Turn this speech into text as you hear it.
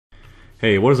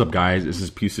Hey, what is up guys? This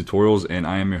is Peace Tutorials and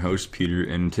I am your host Peter,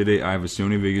 and today I have a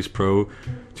Sony Vegas Pro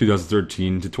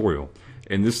 2013 tutorial.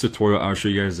 In this tutorial I'll show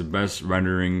you guys the best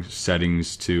rendering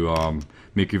settings to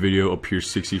make your video appear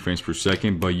 60 frames per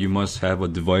second, but you must have a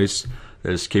device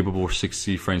that is capable of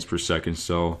 60 frames per second,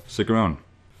 so stick around.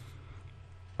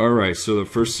 Alright, so the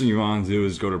first thing you want to do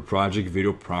is go to Project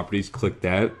Video Properties, click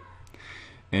that,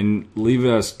 and leave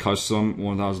it as custom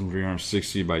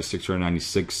 1360 by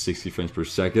 696, 60 frames per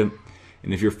second.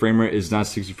 And if your frame rate is not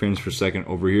 60 frames per second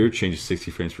over here, change to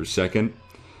 60 frames per second.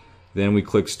 Then we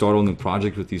click Start on the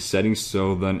project with these settings,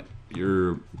 so then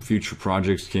your future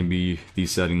projects can be these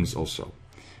settings also.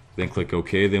 Then click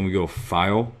OK. Then we go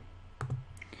File,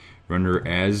 Render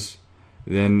As.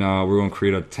 Then we're going to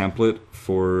create a template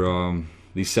for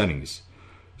these settings.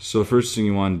 So the first thing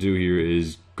you want to do here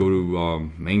is go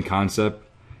to Main Concept,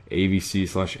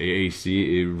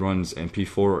 AVC/AAC. It runs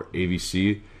MP4 or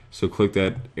AVC. So click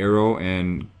that arrow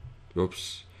and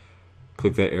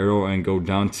click that arrow and go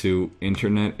down to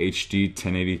Internet HD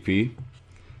 1080p.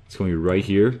 It's going to be right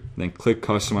here. Then click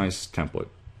Customize Template.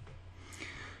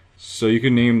 So you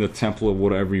can name the template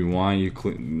whatever you want. You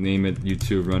name it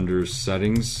YouTube Render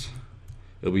Settings.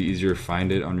 It'll be easier to find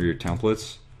it under your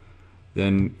templates.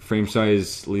 Then frame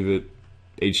size, leave it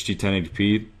HD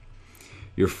 1080p.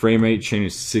 Your frame rate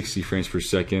changes to 60 frames per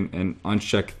second, and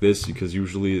uncheck this because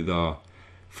usually the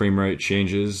frame rate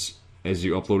changes as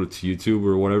you upload it to YouTube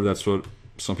or whatever. That's what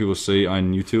some people say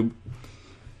on YouTube.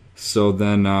 So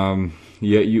then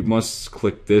yeah, you must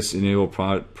click this, enable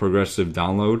progressive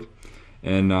download.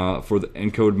 And for the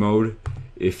encode mode,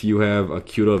 if you have a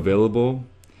CUDA available,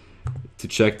 to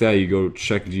check that you go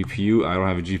check GPU. I don't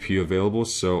have a GPU available,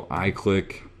 so I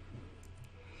click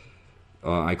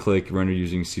render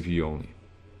using CPU only.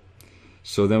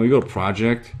 So then we go to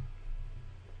project.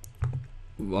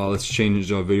 Let's change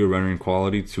the video rendering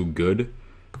quality to good.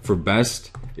 For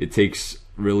best, it takes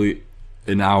really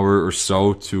an hour or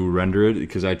so to render it,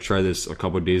 because I tried this a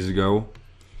couple of days ago.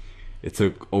 It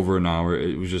took over an hour.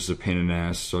 It was just a pain in the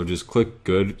ass. So just click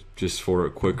good, just for a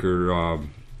quicker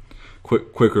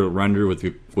render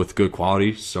with good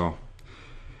quality. So,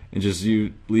 and just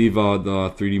you leave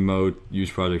the 3D mode, use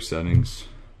project settings.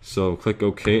 So click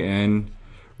OK and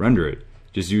render it.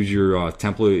 Just use your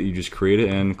template you just created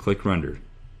and click render.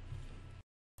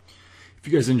 If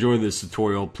you guys enjoyed this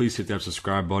tutorial, please hit that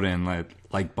subscribe button and that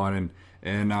like button,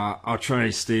 and I'll try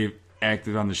to stay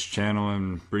active on this channel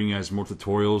and bring you guys more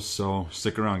tutorials, so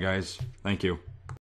stick around guys. Thank you.